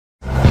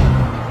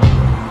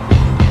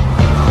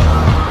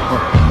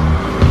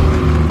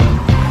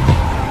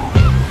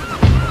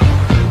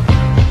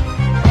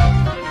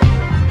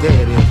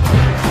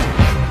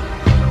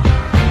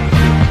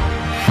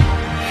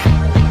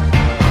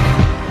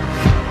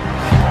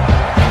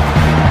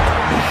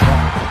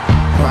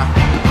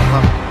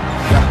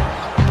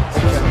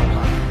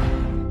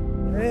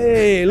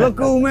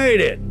made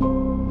it.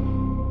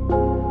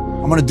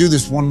 I'm gonna do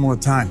this one more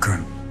time,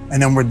 Colonel, and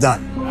then we're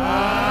done.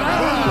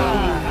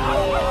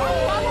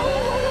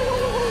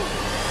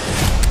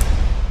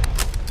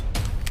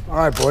 All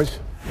right, boys.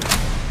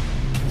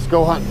 Let's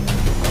go hunt.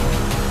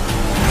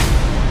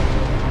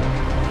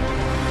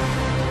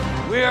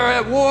 We are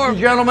at war,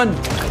 gentlemen.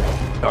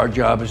 Our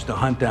job is to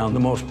hunt down the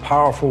most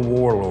powerful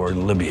warlord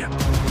in Libya.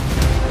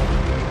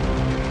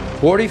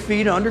 40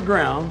 feet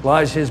underground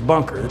lies his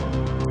bunker.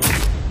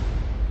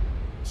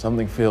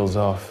 Something feels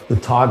off. The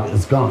target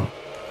is gone.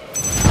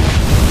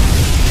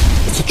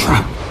 It's a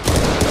trap.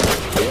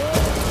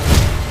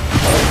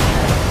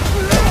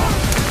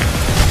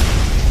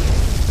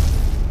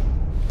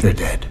 They're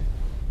dead.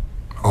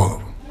 All of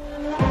them.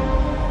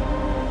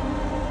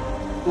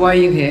 Why are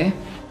you here?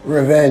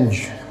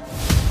 Revenge.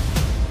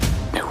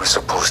 It was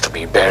supposed to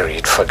be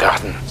buried,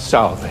 forgotten.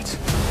 Solve it.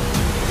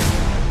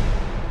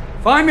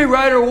 Find me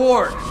Ryder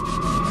Ward.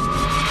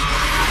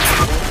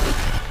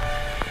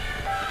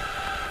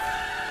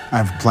 I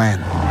have a plan.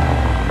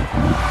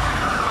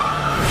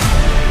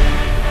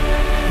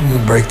 I'm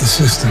gonna break the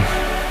system.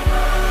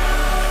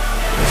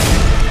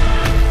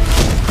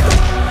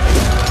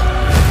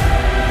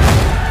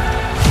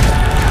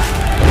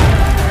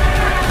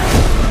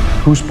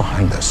 Who's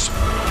behind this?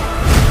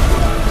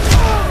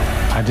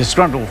 A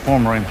disgruntled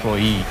former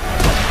employee.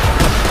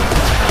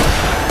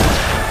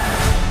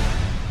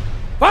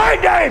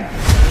 Find him!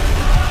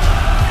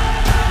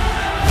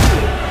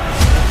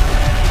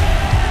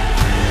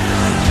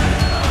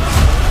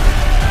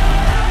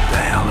 What the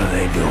hell are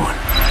they doing?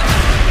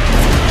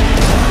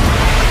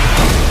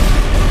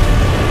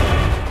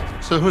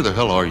 So who the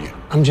hell are you?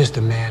 I'm just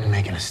a man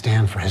making a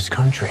stand for his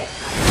country.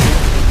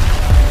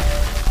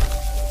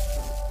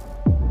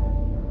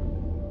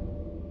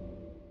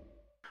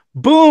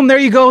 Boom, there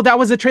you go. That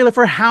was a trailer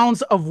for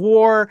Hounds of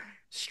War,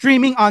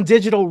 streaming on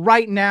digital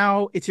right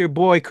now. It's your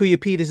boy, Kuya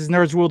P. This is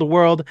Nerds Rule the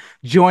World.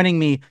 Joining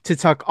me to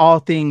talk all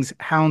things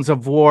Hounds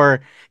of War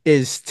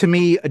is, to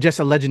me, just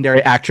a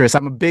legendary actress.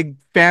 I'm a big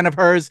fan of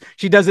hers.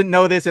 She doesn't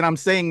know this, and I'm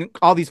saying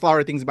all these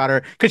flowery things about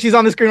her because she's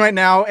on the screen right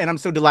now, and I'm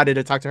so delighted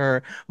to talk to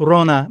her.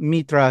 Rhona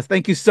Mitra,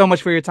 thank you so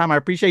much for your time. I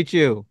appreciate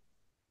you.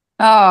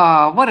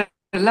 Oh, what a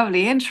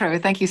lovely intro.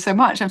 Thank you so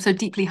much. I'm so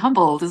deeply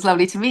humbled. It's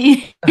lovely to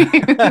meet you.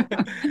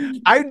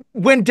 I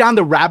went down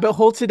the rabbit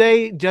hole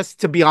today, just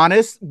to be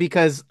honest,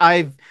 because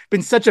I've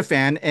been such a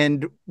fan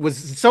and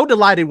was so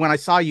delighted when I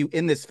saw you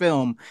in this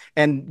film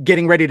and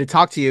getting ready to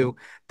talk to you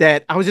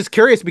that I was just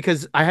curious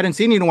because I hadn't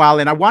seen you in a while,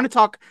 and I want to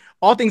talk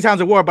all things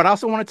Hounds of War, but I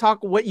also want to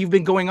talk what you've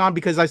been going on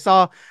because I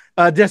saw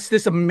just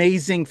this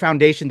amazing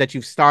foundation that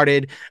you've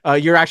started.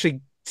 You're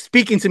actually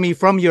speaking to me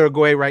from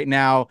Uruguay right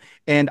now,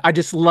 and I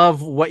just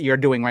love what you're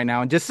doing right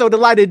now and just so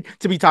delighted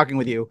to be talking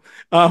with you.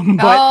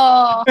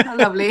 Oh,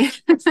 lovely.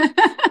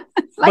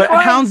 But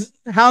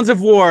Hounds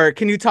of War,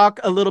 can you talk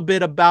a little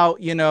bit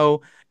about,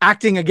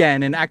 acting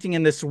again and acting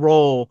in this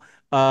role?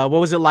 What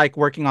was it like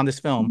working on this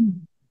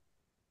film?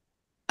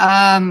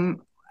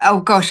 Oh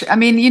gosh. I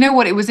mean, you know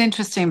what? It was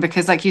interesting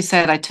because, like you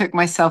said, I took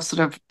myself sort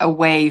of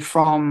away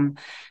from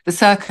the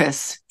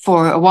circus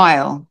for a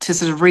while to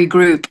sort of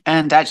regroup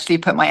and actually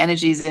put my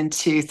energies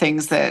into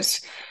things that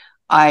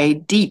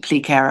I deeply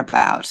care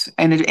about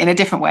in a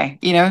different way,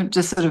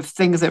 just sort of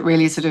things that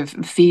really sort of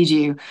feed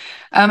you.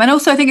 And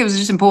also I think it was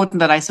just important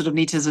that I sort of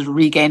need to sort of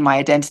regain my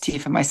identity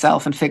for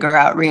myself and figure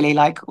out really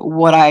like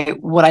what I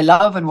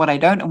love and what I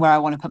don't, and where I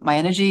want to put my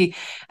energy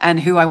and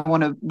who I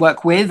want to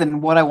work with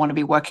and what I want to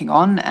be working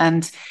on.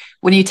 And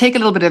when you take a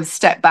little bit of a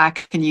step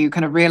back and you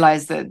kind of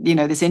realize that,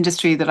 this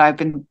industry that I've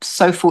been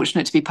so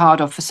fortunate to be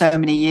part of for so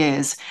many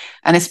years,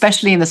 and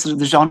especially in the sort of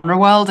the genre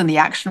world and the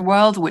action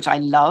world, which I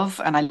love,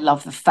 and I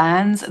love the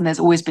fans, and there's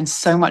always been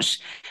so much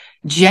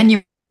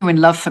genuine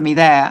love for me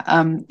there.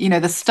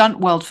 The stunt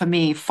world for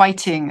me,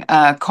 fighting,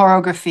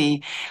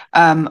 choreography,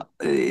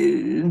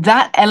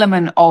 that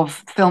element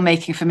of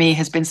filmmaking for me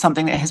has been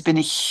something that has been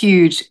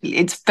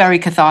it's very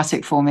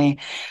cathartic for me.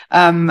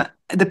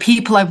 The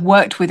people I've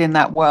worked with in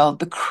that world,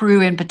 the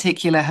crew in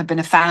particular, have been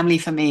a family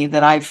for me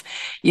that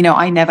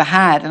I never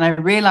had. And I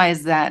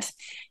realized that,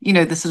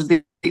 the sort of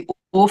the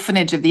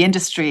orphanage of the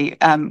industry,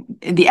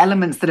 the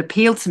elements that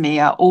appeal to me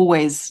are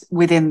always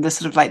within the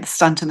sort of like the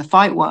stunt and the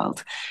fight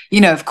world.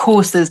 Of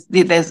course,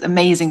 there's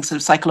amazing sort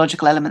of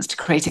psychological elements to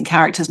creating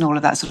characters and all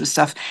of that sort of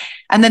stuff.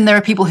 And then there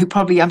are people who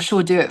probably, I'm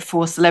sure, do it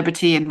for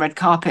celebrity and red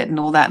carpet and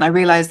all that. And I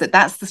realized that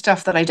that's the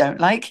stuff that I don't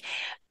like.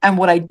 And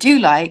what I do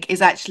like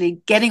is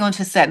actually getting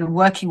onto set and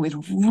working with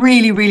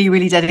really, really,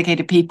 really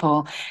dedicated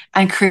people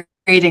and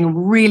creating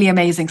really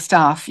amazing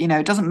stuff.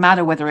 It doesn't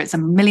matter whether it's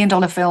 $1 million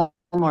film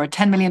or a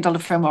 $10 million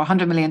film or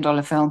 $100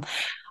 million film.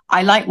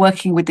 I like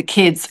working with the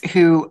kids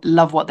who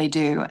love what they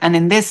do. And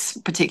in this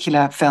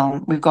particular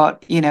film, we've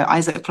got,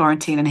 Isaac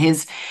Florentine and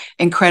his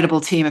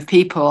incredible team of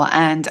people.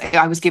 And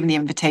I was given the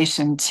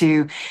invitation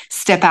to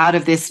step out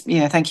of this,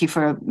 thank you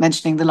for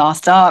mentioning The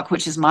Last Ark,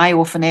 which is my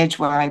orphanage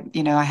where I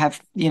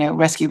have,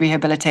 rescue,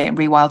 rehabilitate and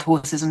rewild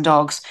horses and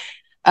dogs.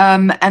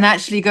 And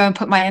actually go and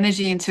put my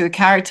energy into a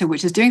character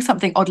which is doing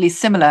something oddly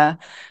similar,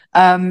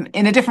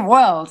 in a different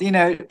world,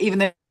 even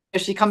though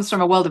she comes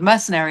from a world of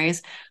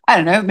mercenaries. I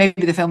don't know,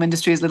 maybe the film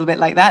industry is a little bit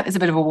like that. It's a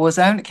bit of a war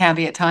zone. It can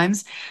be at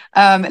times.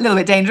 A little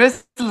bit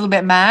dangerous, a little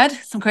bit mad,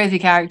 some crazy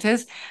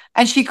characters.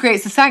 And she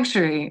creates a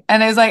sanctuary.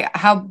 And it was like,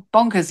 how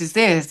bonkers is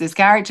this? This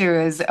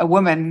character is a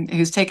woman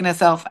who's taken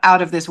herself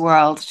out of this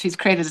world. She's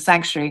created a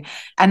sanctuary.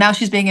 And now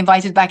she's being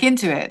invited back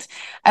into it.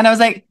 And I was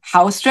like,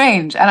 how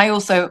strange. And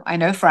I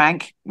know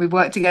Frank. We've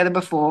worked together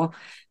before.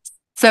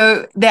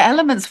 So the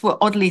elements were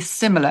oddly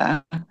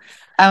similar.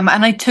 And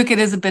I took it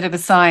as a bit of a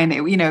sign,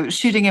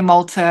 shooting in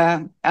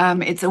Malta.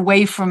 It's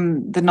away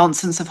from the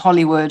nonsense of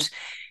Hollywood.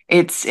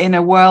 It's in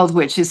a world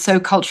which is so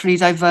culturally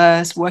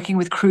diverse, working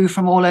with crew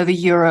from all over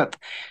Europe,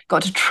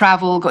 got to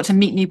travel, got to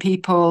meet new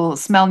people,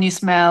 smell new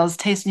smells,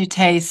 taste new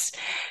tastes.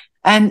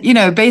 And,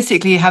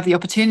 basically have the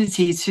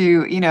opportunity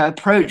to,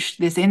 approach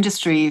this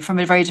industry from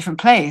a very different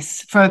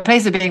place, from a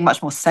place of being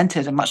much more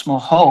centered and much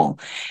more whole.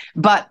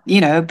 But,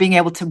 being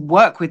able to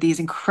work with these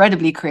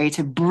incredibly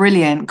creative,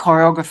 brilliant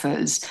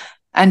choreographers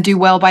and do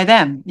well by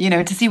them,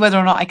 to see whether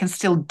or not I can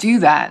still do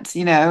that.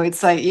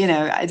 It's like,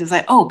 I just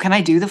like, oh, can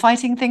I do the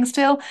fighting thing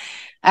still?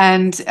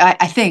 And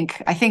I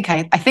think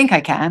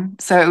I can.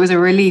 So it was a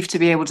relief to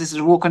be able to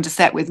sort of walk onto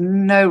set with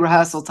no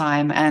rehearsal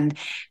time and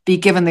be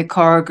given the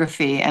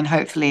choreography and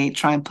hopefully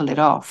try and pull it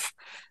off.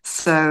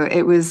 So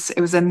it was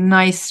a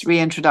nice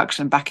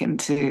reintroduction back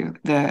into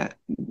the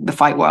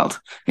fight world,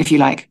 if you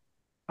like.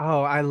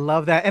 Oh, I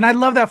love that. And I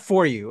love that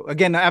for you.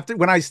 Again,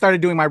 when I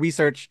started doing my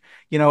research,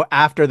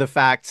 after the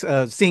fact,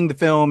 seeing the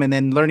film and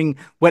then learning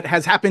what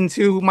has happened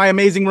to my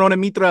amazing Rhona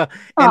Mitra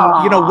and,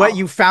 Aww. What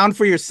you found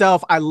for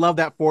yourself. I love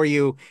that for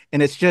you.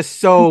 And it's just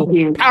so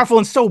powerful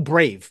and so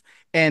brave.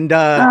 And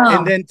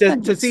then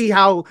to see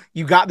how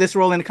you got this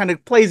role and it kind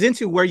of plays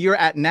into where you're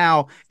at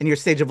now in your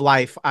stage of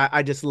life.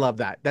 I just love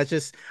that. That's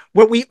just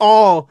what we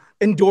all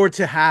endured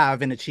to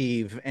have and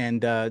achieve.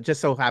 And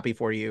just so happy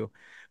for you.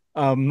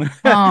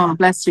 Oh,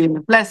 bless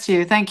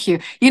you, thank you.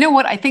 You know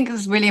what I think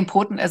is really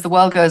important as the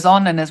world goes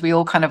on and as we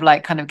all kind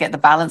of get the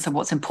balance of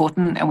what's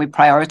important and we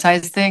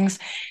prioritize things,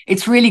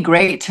 it's really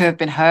great to have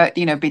been heard,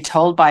 be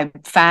told by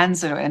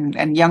fans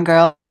and young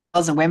girls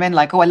and women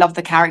like, oh, I love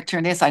the character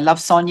in this, I love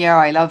Sonia,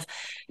 I love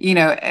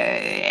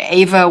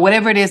Ava,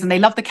 whatever it is, and they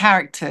love the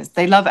characters,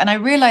 and I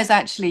realize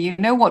actually,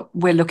 what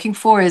we're looking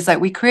for is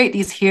that we create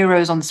these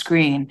heroes on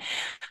screen.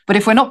 But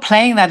if we're not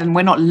playing that and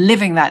we're not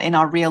living that in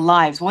our real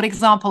lives, what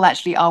example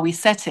actually are we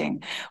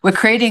setting? We're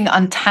creating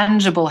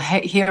untangible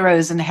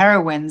heroes and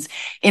heroines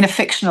in a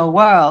fictional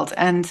world.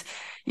 And,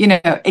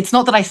 it's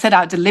not that I set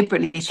out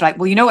deliberately to like,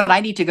 well, you know what,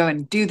 I need to go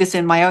and do this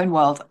in my own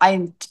world.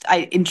 I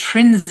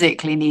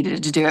intrinsically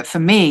needed to do it for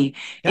me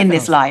in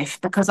this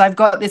life because I've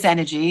got this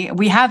energy.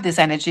 We have this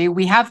energy.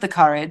 We have the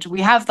courage.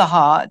 We have the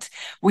heart.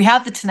 We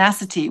have the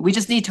tenacity. We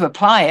just need to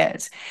apply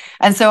it.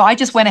 And so I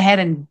just went ahead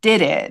and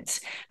did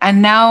it.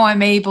 And now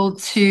I'm able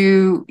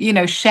to,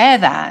 share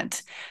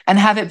that and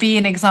have it be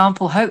an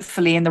example,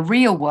 hopefully, in the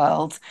real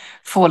world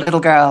for little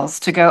girls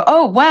to go,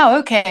 oh, wow,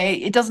 okay,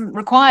 it doesn't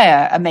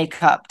require a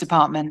makeup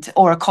department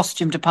or a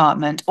costume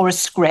department or a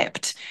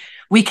script.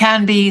 We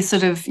can be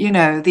sort of,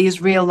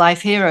 these real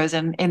life heroes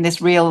in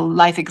this real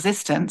life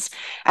existence,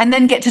 and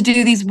then get to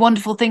do these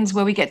wonderful things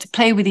where we get to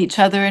play with each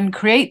other and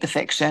create the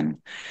fiction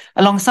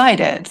alongside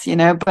it,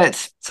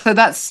 But so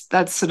that's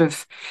sort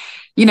of,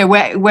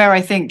 where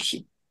I think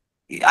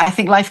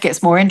life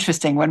gets more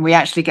interesting when we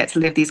actually get to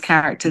live these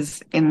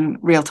characters in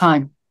real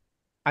time.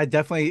 I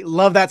definitely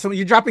love that. So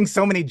you're dropping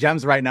so many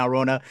gems right now,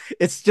 Rhona.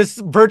 It's just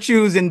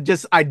virtues and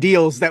just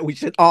ideals that we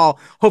should all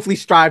hopefully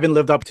strive and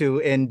live up to.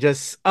 And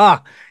just,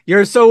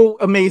 you're so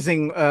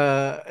amazing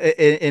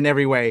in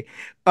every way.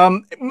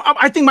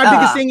 I think my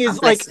biggest thing is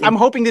I'm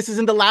hoping this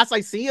isn't the last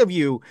I see of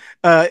you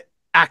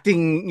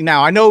acting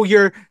now. I know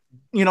you're,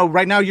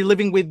 right now you're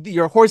living with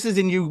your horses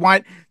and you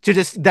want to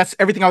that's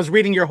everything. I was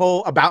reading your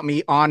whole about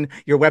me on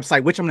your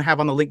website, which I'm going to have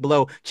on the link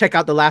below. Check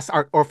out The Last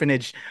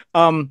Orphanage.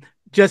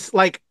 Just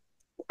like,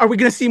 are we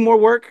going to see more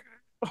work,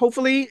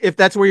 hopefully, if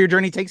that's where your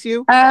journey takes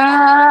you?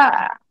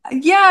 Yeah,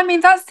 I mean,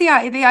 that's the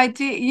idea.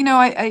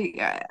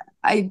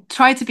 I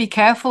try to be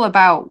careful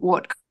about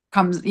what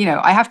comes,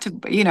 I have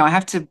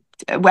to,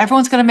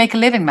 everyone's going to make a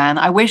living, man.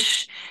 I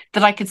wish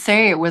that I could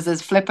say it was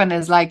as flippant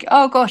as like,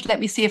 oh gosh, let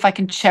me see if I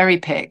can cherry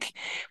pick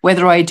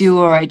whether I do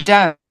or I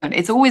don't.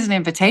 It's always an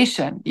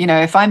invitation.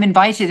 If I'm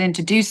invited in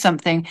to do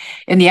something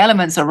and the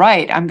elements are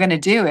right, I'm going to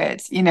do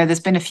it. There's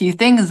been a few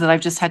things that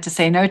I've just had to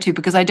say no to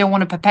because I don't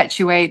want to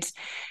perpetuate,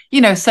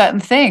 certain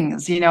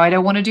things. I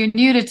don't want to do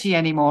nudity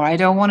anymore. I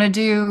don't want to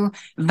do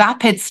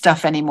vapid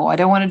stuff anymore. I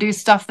don't want to do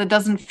stuff that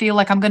doesn't feel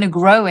like I'm going to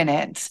grow in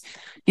it.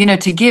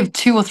 to give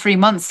 2 or 3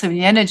 months of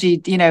your energy,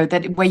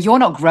 that where you're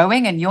not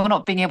growing and you're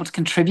not being able to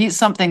contribute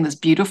something that's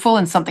beautiful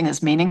and something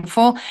that's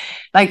meaningful.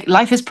 Like,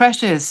 life is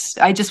precious.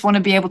 I just want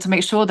to be able to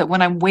make sure that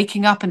when I'm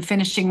waking up and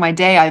finishing my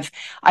day,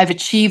 I've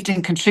achieved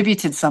and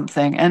contributed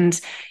something. And,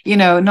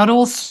 not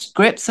all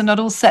scripts and not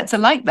all sets are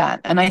like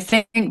that. And I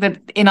think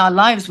that in our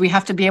lives, we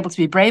have to be able to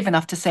be brave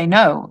enough to say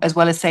no as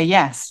well as say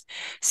yes.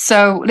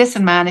 So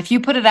listen, man, if you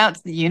put it out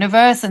to the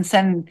universe and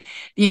send,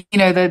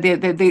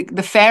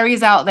 the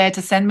fairies out there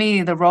to send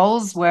me the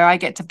roles where I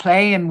get to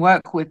play and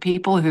work with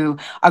people who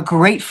are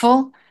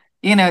grateful.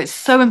 It's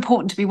so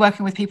important to be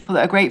working with people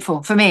that are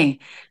grateful, for me,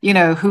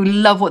 who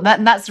love what that,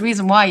 and that's the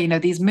reason why,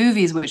 these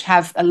movies which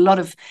have a lot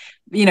of,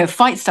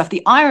 fight stuff.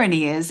 The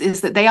irony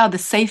is that they are the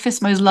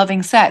safest, most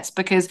loving sets,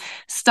 because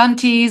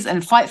stunties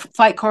and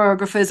fight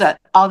choreographers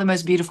are the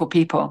most beautiful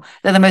people.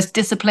 They're the most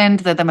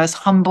disciplined. They're the most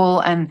humble.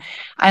 And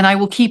I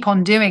will keep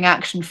on doing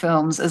action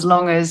films as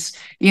long as,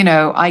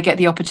 I get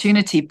the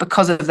opportunity,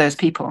 because of those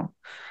people.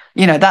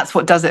 That's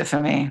what does it for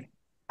me.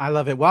 I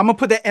love it. Well, I'm gonna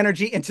put that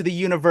energy into the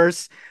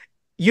universe.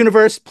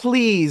 Universe,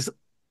 please,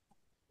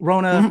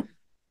 Rhona. Mm-hmm.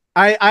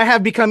 I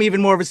have become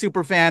even more of a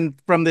super fan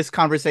from this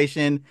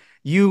conversation.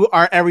 You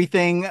are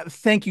everything.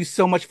 Thank you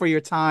so much for your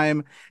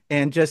time,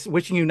 and just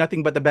wishing you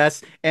nothing but the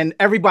best. And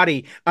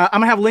everybody, I'm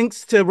gonna have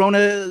links to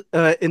Rhona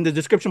in the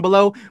description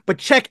below, but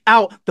check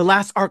out The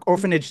Last Ark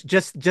Orphanage.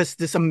 Just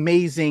this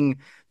amazing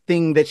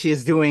thing that she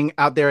is doing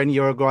out there in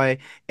Uruguay.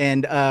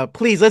 And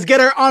please, let's get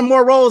her on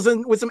more roles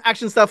and with some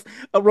action stuff.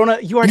 Rhona,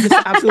 you are just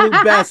the absolute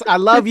best. I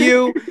love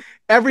you.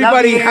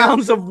 Everybody,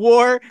 Hounds of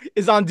War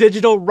is on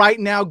digital right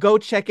now. Go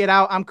check it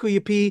out. I'm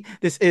Kuya P.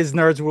 This is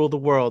Nerds Rule the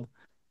World.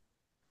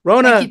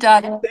 Rhona,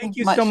 thank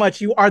you so much.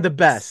 You are the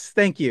best.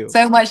 Thank you.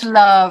 So much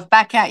love.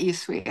 Back at you,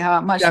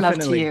 sweetheart. Much love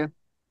to you.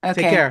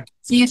 Okay. Take care.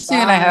 See you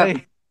soon, I hope.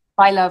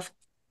 Bye, love.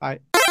 Bye.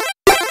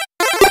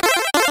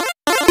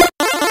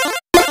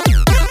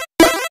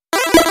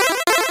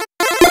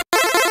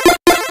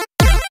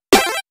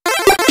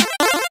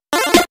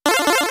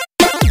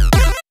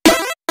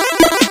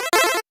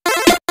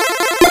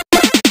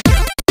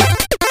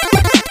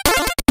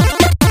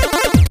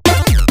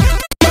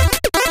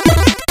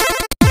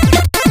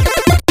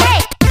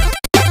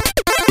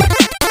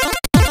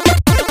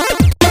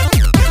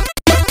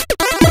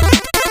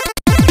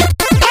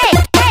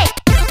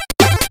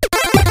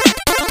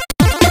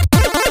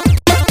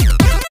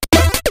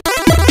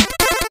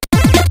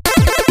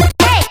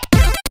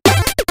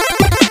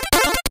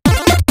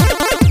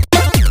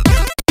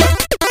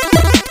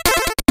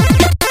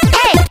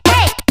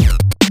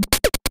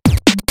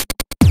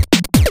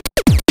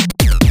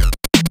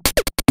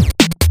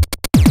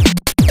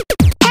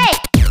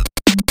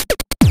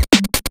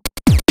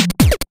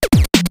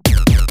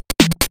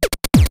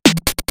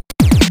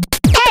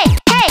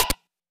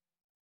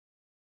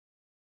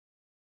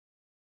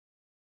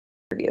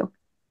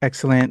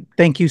 Excellent.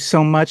 Thank you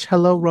so much.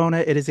 Hello,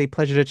 Rhona. It is a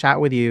pleasure to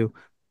chat with you.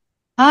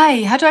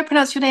 Hi. How do I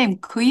pronounce your name?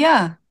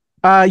 Kuya?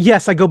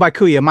 Yes, I go by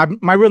Kuya.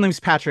 My real name is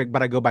Patrick,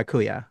 but I go by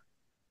Kuya.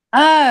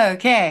 Oh,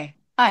 okay.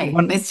 Hi.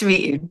 Nice to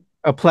meet you.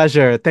 A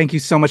pleasure. Thank you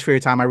so much for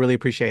your time. I really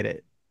appreciate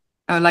it.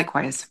 Oh,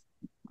 likewise.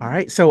 All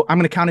right. So I'm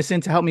going to count us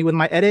in to help me with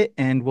my edit,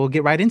 and we'll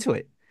get right into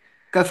it.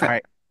 Go for it. All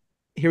right.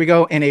 Here we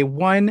go. In a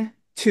 1,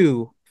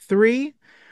 2, 3.